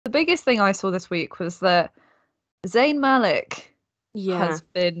The biggest thing I saw this week was that Zayn Malik has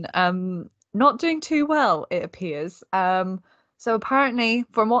been not doing too well, it appears. So apparently,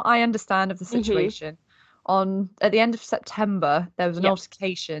 from what I understand of the situation, at the end of September, there was an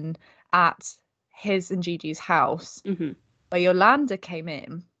altercation at his and Gigi's house where Yolanda came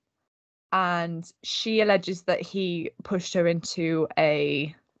in, and she alleges that he pushed her into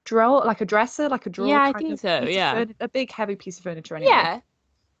a drawer, like a dresser, like a drawer. Yeah, I think so. Yeah, a big heavy piece of furniture. Anyway. Yeah,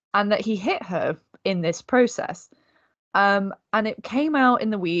 and that he hit her in this process. And it came out in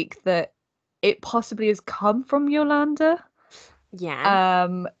the week that it possibly has come from Yolanda. Yeah.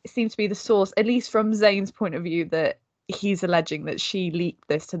 It seems to be the source, at least from Zayn's point of view, that he's alleging that she leaked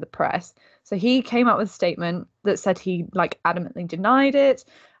this to the press. So he came out with a statement that said he adamantly denied it,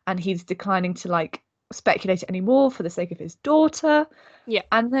 and he's declining to speculate anymore for the sake of his daughter. Yeah.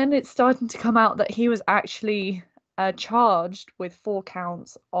 And then it's starting to come out that he was actually charged with 4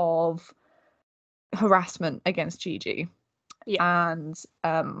 counts of harassment against Gigi. Yeah. And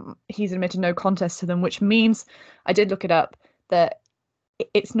he's admitted no contest to them, which means, I did look it up, that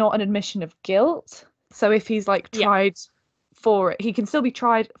it's not an admission of guilt. So if he's tried for it, he can still be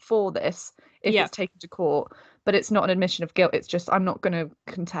tried for this if it's taken to court, but it's not an admission of guilt. It's just, I'm not going to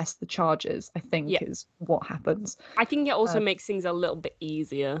contest the charges, I think is what happens. I think it also makes things a little bit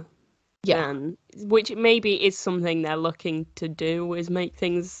easier. Yeah. Which maybe is something they're looking to do, is make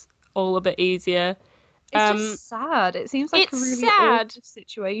things all a bit easier. It's just sad. It seems like a really awful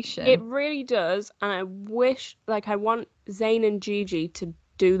situation. It really does. And I wish, I want Zayn and Gigi to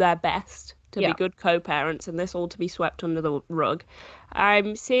do their best to be good co-parents and this all to be swept under the rug.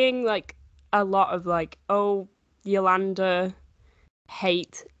 I'm seeing, a lot of, Yolanda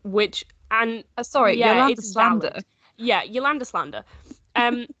hate, which, and... Yolanda slander. Valid. Yeah, Yolanda slander.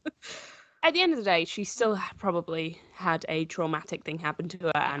 At the end of the day, she still probably had a traumatic thing happen to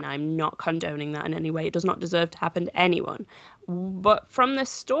her, and I'm not condoning that in any way. It does not deserve to happen to anyone. But from the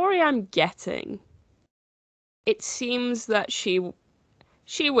story I'm getting, it seems that she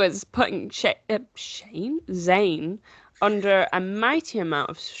was putting Zayn under a mighty amount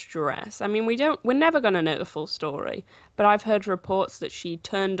of stress. I mean, we're never going to know the full story, but I've heard reports that she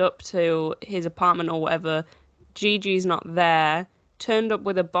turned up to his apartment or whatever, Gigi's not there, turned up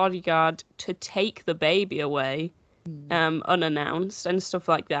with a bodyguard to take the baby away unannounced and stuff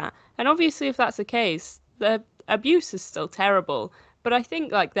like that. And obviously, if that's the case, the abuse is still terrible. But I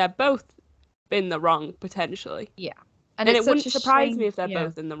think they're both in the wrong potentially. Yeah, and it wouldn't surprise me if they're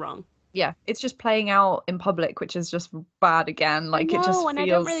both in the wrong. Yeah, it's just playing out in public, which is just bad again. It just feels... and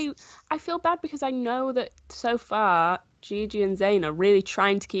I feel bad because I know that so far Gigi and Zayn are really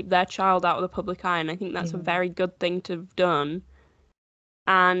trying to keep their child out of the public eye, and I think that's a very good thing to have done.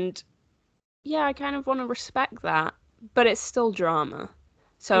 And I kind of want to respect that, but it's still drama.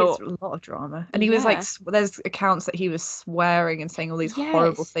 So it's a lot of drama. And he was there's accounts that he was swearing and saying all these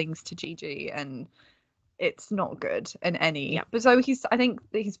horrible things to Gigi, and it's not good in any. Yeah. But so I think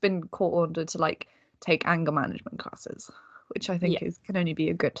that he's been court ordered to take anger management classes, which I think can only be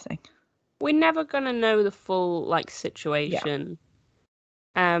a good thing. We're never gonna know the full situation.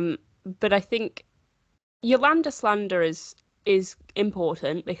 But I think Yolanda slander is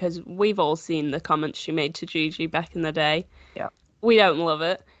important because we've all seen the comments she made to Gigi back in the day. Yeah. We don't love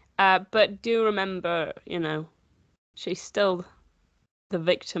it. But do remember, she's still the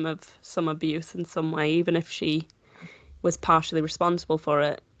victim of some abuse in some way. Even if she was partially responsible for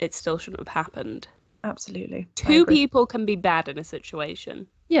it, it still shouldn't have happened. Absolutely. Two people can be bad in a situation.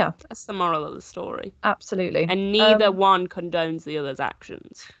 Yeah. That's the moral of the story. Absolutely. And neither one condones the other's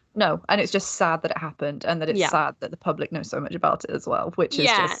actions. No, and it's just sad that it happened, and that it's sad that the public knows so much about it as well, which is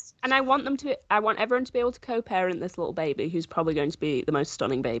just... And I want everyone to be able to co-parent this little baby, who's probably going to be the most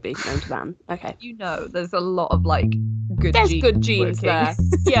stunning baby known to man. Okay. There's a lot of good genes. There's good genes working.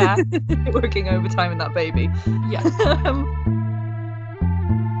 there. Yeah. Working overtime in that baby. Yeah.